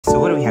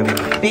we have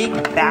a big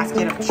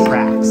basket of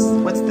tracks.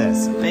 What's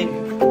this? A big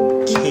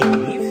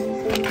cave?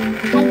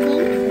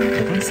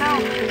 I think so.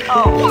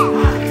 Oh,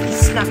 yeah. He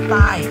snuck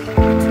by.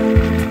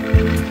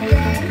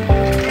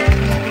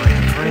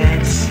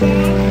 Bridge.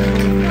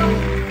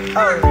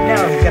 Oh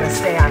no, he's gonna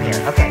stay on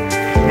here. Okay,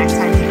 next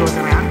time he goes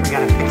around, we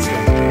gotta fix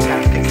him. We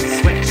gotta fix the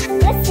switch.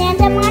 Let's send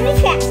him on the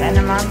tracks. Send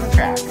him on the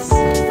tracks.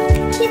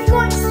 Keep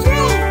going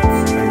straight.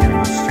 We're gonna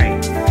go straight.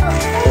 Oh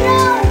no,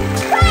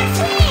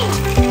 crashing!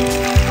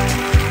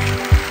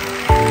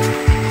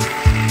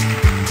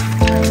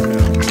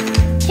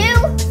 Two.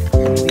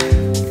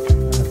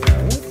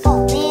 Oh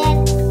man.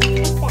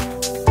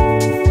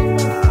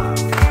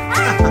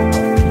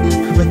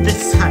 But this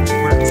time it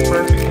works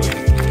perfectly.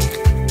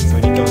 So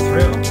when you go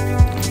through.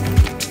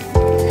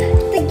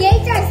 The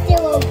gates are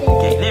still open.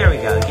 Okay, there we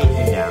go. The gate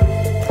came down.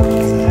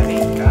 It's heavy.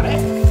 Got it?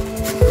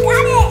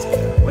 Got it.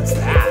 What's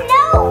that?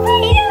 No,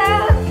 Peter.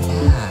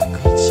 Yeah,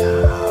 great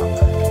job.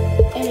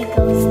 And it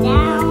goes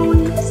down.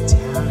 It goes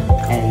down.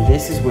 And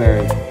this is where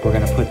we're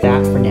gonna put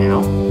that for now.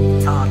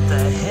 Up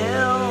the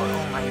hill.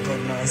 Oh my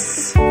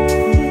goodness.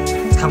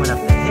 It's coming up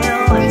the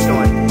hill and it's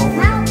going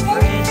over the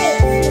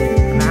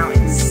bridge.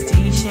 Mountain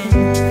Station.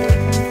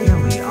 Here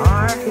we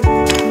are.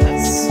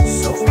 That's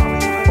so far. We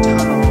have our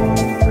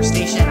tunnel, our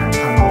station, our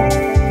tunnel,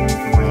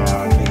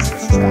 around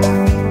Baker's track.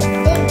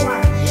 Big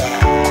one. Yeah.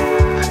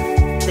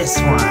 This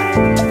one.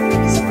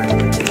 So we're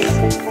gonna put this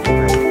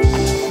right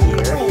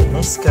here. And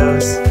this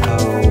goes.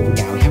 Oh,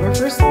 now we have our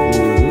first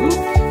blue.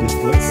 This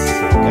looks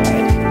so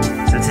good.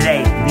 So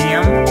today,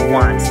 Liam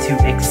wants to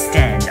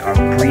extend our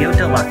Brio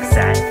Deluxe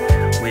set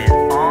with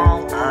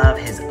all of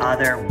his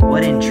other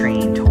wooden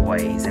train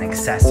toys and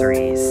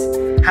accessories.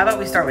 How about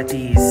we start with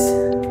these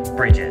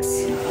bridges?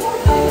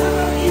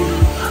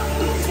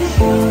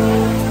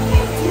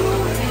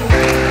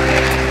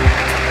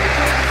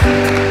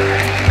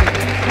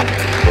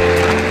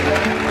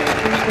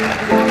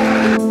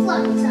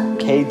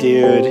 Okay,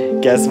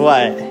 dude, guess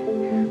what?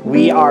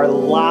 We are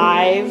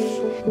live.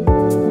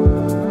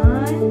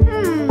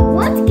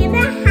 What's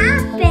gonna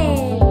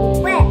happen?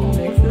 What?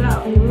 Mix it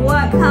up.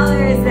 What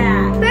color is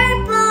that?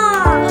 Purple.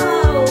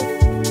 Oh.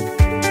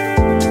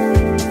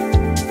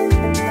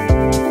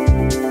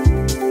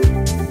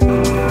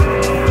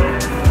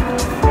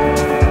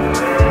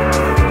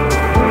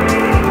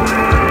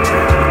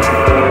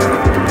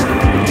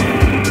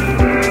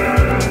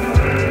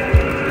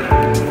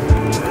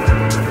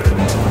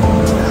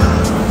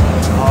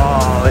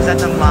 Oh, is that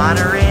the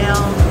monorail?